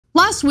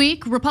Last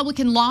week,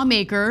 Republican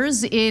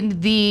lawmakers in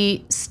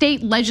the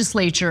state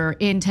legislature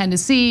in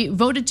Tennessee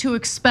voted to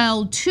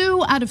expel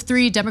 2 out of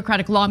 3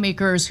 Democratic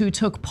lawmakers who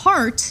took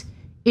part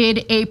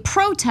in a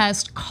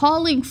protest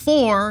calling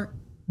for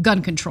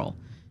gun control.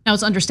 Now,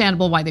 it's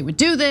understandable why they would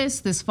do this.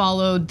 This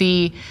followed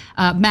the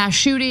mass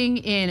shooting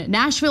in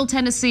Nashville,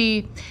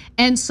 Tennessee.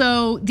 And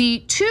so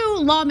the 2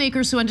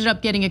 lawmakers who ended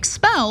up getting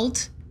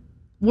expelled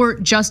were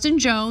Justin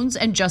Jones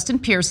and Justin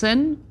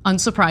Pearson,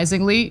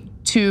 unsurprisingly,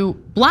 2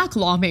 black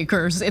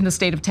lawmakers in the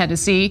state of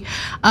Tennessee.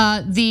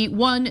 The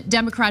one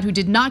Democrat who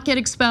did not get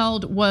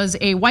expelled was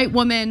a white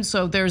woman,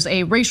 so there's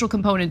a racial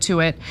component to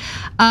it.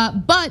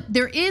 But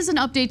there is an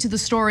update to the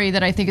story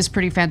that I think is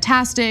pretty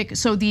fantastic.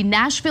 So the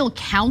Nashville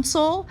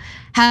Council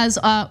has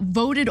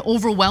voted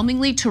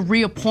overwhelmingly to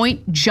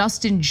reappoint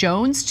Justin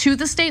Jones to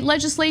the state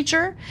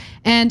legislature.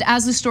 And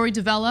as the story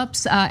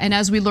develops, and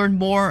as we learn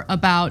more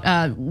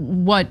about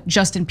what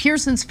Justin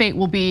Pearson's fate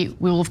will be,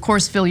 we will of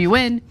course fill you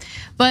in.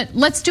 But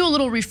let's do a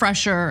little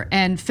refresher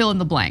and fill in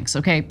the blanks,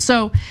 okay?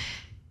 So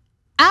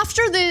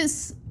after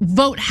this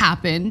vote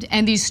happened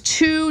and these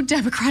 2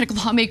 Democratic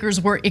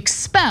lawmakers were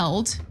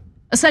expelled,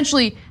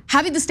 essentially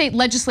having the state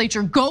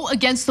legislature go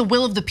against the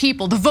will of the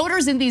people, the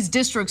voters in these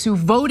districts who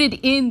voted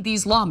in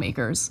these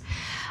lawmakers.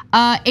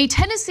 A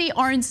Tennessee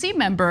RNC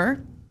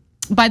member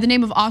by the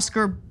name of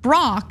Oscar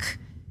Brock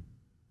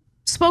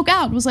spoke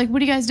out, was like,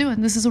 what are you guys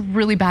doing? This is a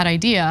really bad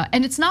idea.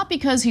 And it's not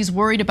because he's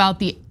worried about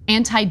the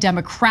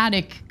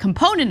anti-democratic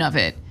component of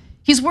it.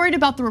 He's worried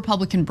about the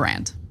Republican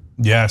brand.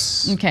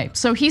 Yes. Okay,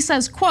 so he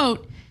says,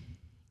 quote,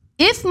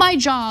 "If my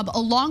job,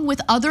 along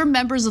with other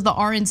members of the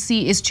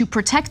RNC, is to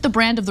protect the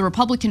brand of the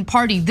Republican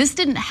Party, this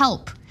didn't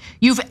help.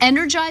 You've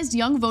energized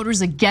young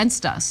voters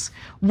against us.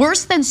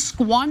 Worse than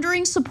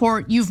squandering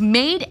support, you've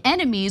made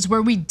enemies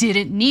where we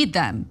didn't need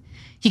them."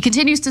 He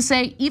continues to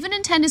say, even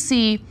in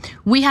Tennessee,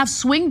 we have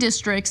swing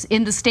districts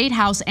in the state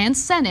house and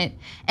Senate.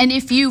 And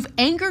if you've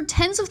angered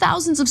tens of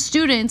thousands of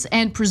students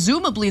and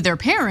presumably their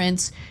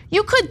parents,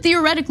 you could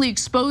theoretically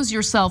expose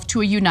yourself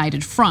to a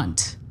united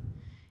front.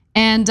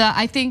 And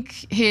I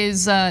think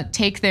his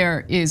take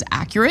there is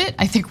accurate.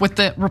 I think what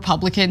the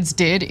Republicans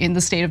did in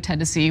the state of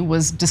Tennessee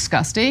was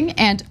disgusting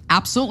and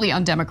absolutely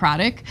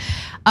undemocratic.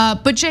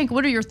 But Cenk,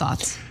 what are your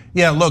thoughts?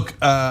 Yeah, look,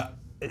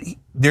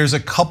 there's a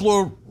couple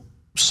of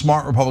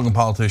smart Republican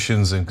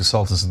politicians and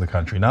consultants in the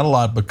country, not a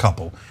lot, but a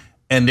couple,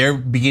 and they're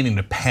beginning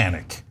to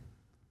panic.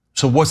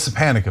 So what's the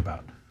panic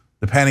about?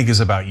 The panic is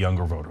about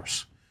younger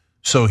voters.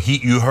 So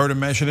you heard him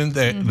mention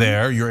it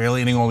there, you're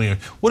alienating only,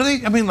 what are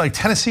they, I mean, like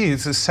Tennessee,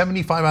 it's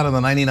 75 out of the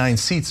 99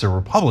 seats are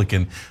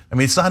Republican. I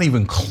mean, it's not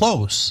even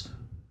close,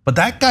 but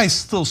that guy's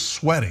still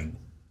sweating.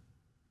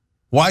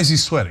 Why is he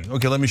sweating?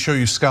 Okay, let me show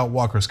you Scott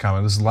Walker's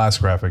comment. This is the last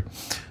graphic.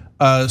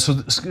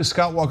 So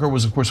Scott Walker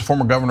was, of course, a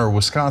former governor of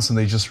Wisconsin.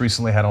 They just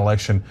recently had an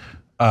election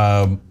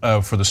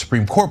for the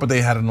Supreme Court, but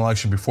they had an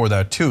election before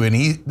that too. And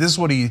this is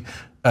what he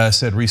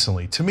said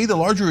recently. To me, the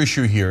larger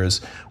issue here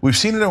is we've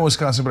seen it in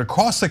Wisconsin, but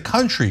across the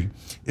country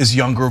is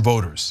younger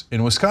voters.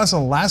 In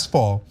Wisconsin last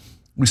fall,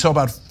 we saw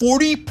about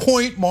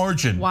 40-point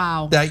margin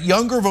that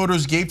younger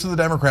voters gave to the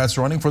Democrats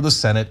running for the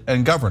Senate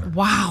and governor.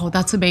 Wow,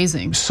 that's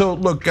amazing. So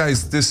look,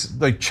 guys, this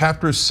like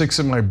chapter 6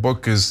 in my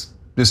book this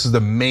is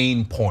the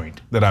main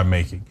point that I'm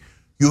making.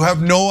 You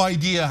have no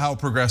idea how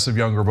progressive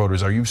younger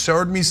voters are. You've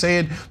heard me say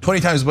it 20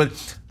 times,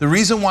 but the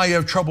reason why you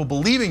have trouble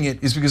believing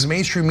it is because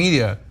mainstream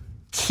media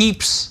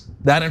keeps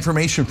that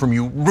information from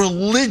you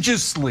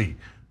religiously.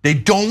 They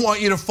don't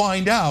want you to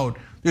find out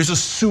there's a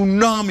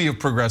tsunami of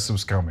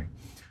progressives coming.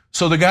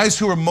 So the guys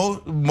who are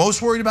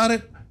most worried about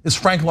it is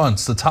Frank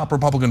Luntz, the top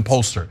Republican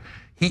pollster.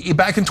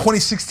 Back in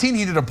 2016,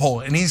 he did a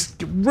poll and he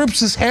rips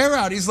his hair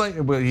out. He's like,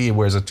 well, he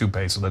wears a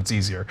toupee, so that's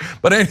easier.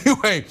 But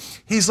anyway,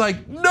 he's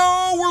like,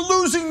 no, we're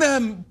losing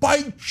them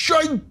by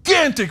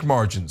gigantic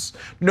margins.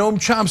 Noam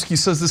Chomsky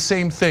says the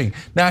same thing.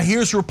 Now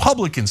here's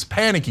Republicans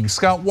panicking.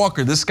 Scott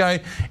Walker, this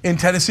guy in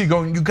Tennessee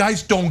going, you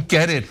guys don't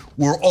get it.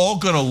 We're all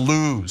gonna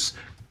lose.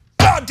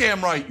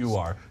 Goddamn right you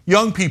are.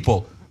 Young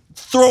people,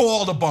 throw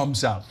all the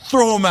bums out,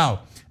 throw them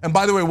out. And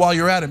by the way, while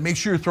you're at it, make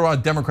sure you throw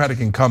out Democratic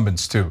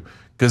incumbents too,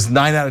 because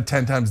 9 out of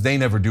 10 times they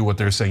never do what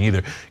they're saying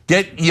either.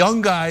 Get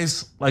young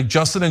guys like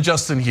Justin and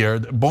Justin here,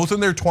 both in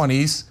their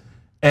 20s,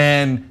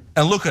 and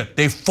look at,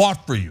 they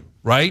fought for you,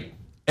 right?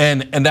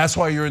 And that's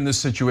why you're in this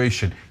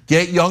situation.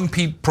 Get young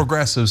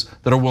progressives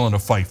that are willing to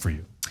fight for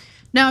you.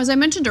 Now, as I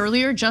mentioned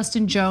earlier,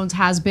 Justin Jones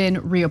has been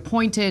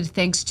reappointed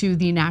thanks to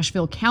the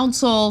Nashville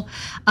Council.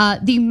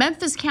 The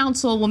Memphis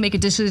Council will make a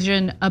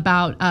decision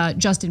about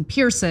Justin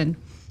Pearson,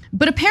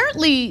 but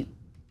apparently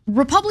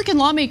Republican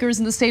lawmakers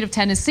in the state of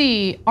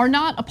Tennessee are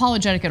not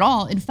apologetic at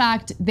all. In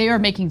fact, they are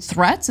making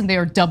threats and they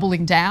are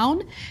doubling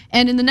down.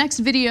 And in the next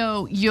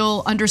video,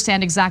 you'll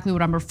understand exactly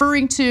what I'm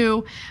referring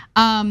to.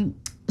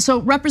 So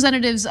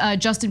Representatives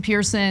Justin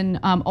Pearson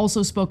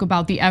also spoke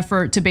about the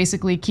effort to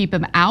basically keep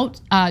him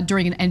out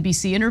during an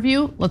NBC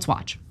interview. Let's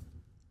watch.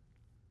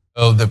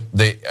 So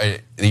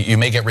you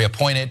may get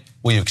reappointed.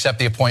 Will you accept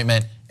the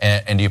appointment?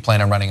 And do you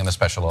plan on running in the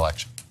special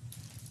election?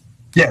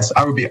 Yes,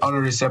 I would be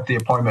honored to accept the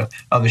appointment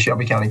of the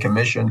Shelby County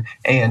Commission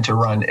and to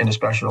run in a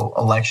special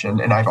election.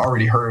 And I've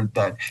already heard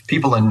that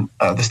people in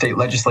the state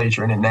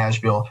legislature and in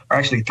Nashville are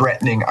actually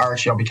threatening our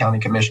Shelby County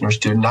commissioners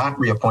to not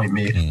reappoint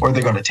me, or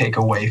they're going to take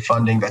away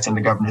funding that's in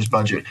the governor's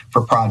budget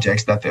for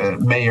projects that the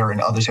mayor and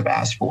others have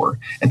asked for.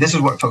 And this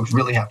is what folks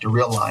really have to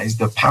realize.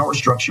 The power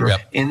structure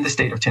in the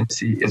state of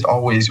Tennessee is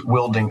always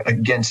wielding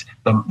against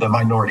the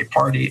minority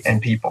party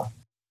and people.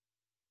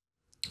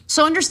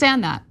 So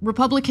understand that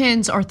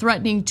Republicans are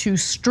threatening to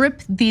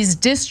strip these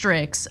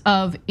districts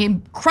of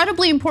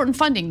incredibly important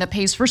funding that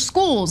pays for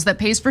schools, that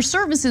pays for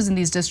services in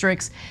these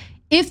districts,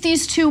 if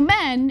these two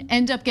men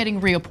end up getting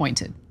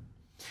reappointed.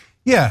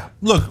 Yeah,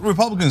 look,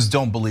 Republicans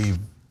don't believe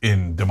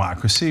in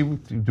democracy.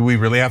 Do we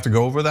really have to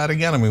go over that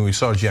again? I mean, we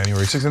saw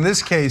January 6th. In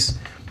this case,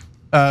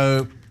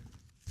 one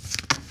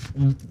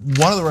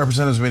of the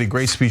representatives made a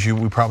great speech.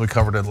 We probably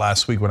covered it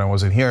last week when I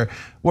wasn't here,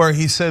 where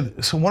he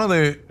said, so one of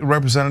the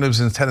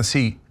representatives in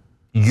Tennessee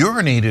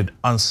urinated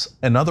on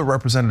another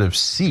representative's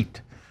seat.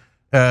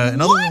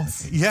 Another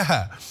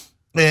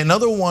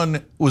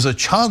one was a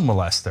child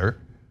molester.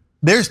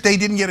 They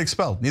didn't get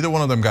expelled. Neither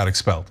one of them got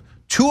expelled.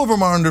 Two of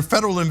them are under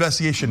federal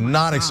investigation,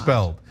 not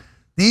expelled.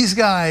 These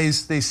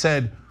guys, they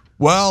said,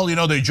 well,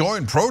 they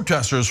joined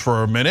protesters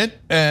for a minute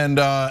and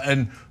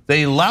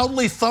they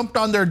loudly thumped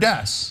on their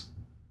desks.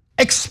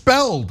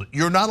 Expelled.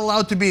 You're not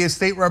allowed to be a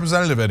state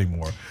representative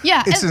anymore.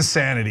 Yeah, it's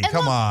insanity.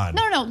 Come on.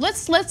 No.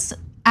 Let's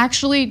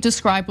actually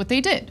describe what they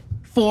did.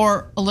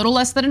 For a little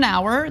less than an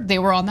hour, they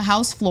were on the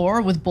House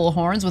floor with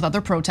bullhorns with other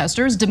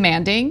protesters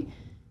demanding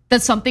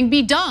that something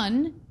be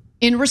done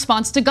in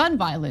response to gun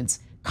violence,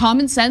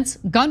 common sense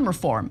gun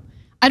reform.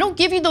 I don't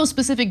give you those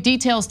specific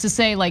details to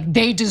say like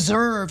they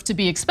deserve to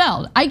be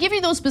expelled. I give you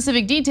those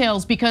specific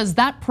details because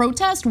that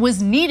protest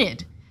was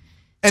needed.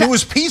 And it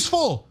was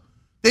peaceful.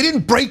 They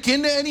didn't break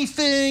into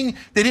anything.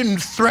 They didn't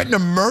threaten to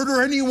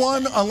murder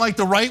anyone, unlike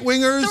the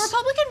right-wingers. The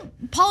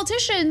Republican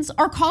politicians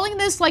are calling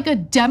this like a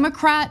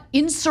Democrat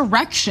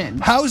insurrection.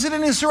 How is it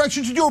an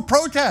insurrection to do a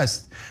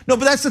protest? No,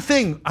 but that's the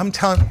thing.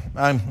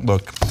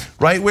 Look,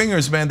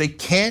 right-wingers, man, they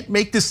can't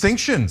make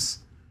distinctions.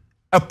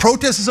 A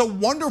protest is a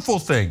wonderful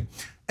thing.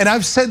 And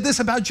I've said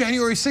this about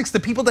January 6th, the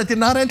people that did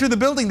not enter the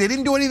building, they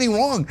didn't do anything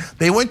wrong.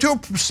 They went to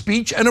a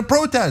speech and a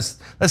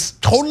protest. That's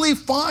totally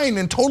fine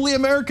and totally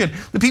American.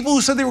 The people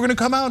who said they were gonna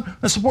come out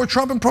and support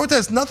Trump and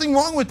protest, nothing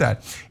wrong with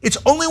that. It's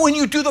only when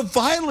you do the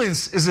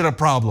violence is it a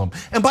problem.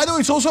 And by the way,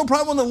 it's also a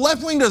problem when the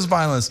left wing does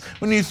violence.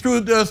 When you throw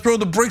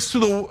the bricks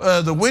through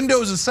the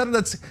windows, etc.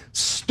 That's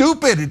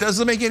stupid, it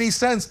doesn't make any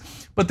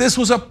sense. But this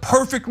was a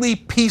perfectly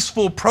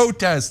peaceful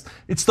protest.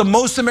 It's the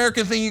most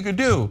American thing you could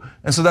do.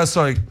 And so that's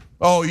like,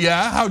 oh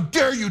yeah, how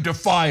dare you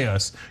defy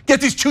us?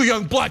 Get these two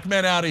young black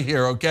men out of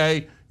here,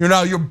 okay?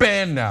 You're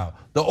banned now.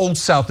 The old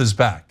South is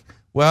back.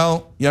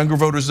 Well, younger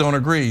voters don't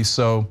agree,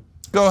 so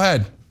go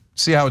ahead,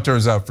 see how it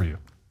turns out for you.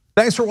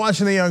 Thanks for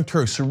watching The Young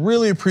Turks,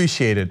 really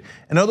appreciate it.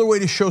 Another way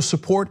to show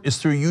support is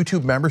through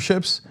YouTube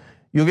memberships.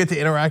 You'll get to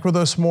interact with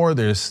us more.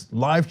 There's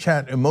live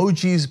chat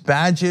emojis,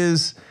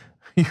 badges.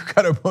 You've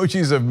got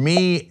emojis of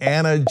me,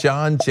 Anna,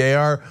 John,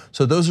 JR,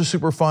 so those are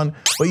super fun.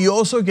 But you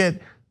also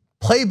get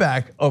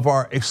playback of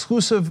our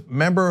exclusive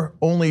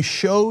member-only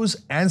shows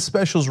and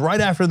specials right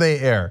after they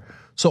air.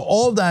 So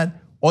all of that,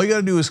 all you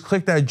gotta do is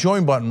click that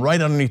join button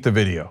right underneath the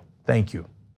video. Thank you.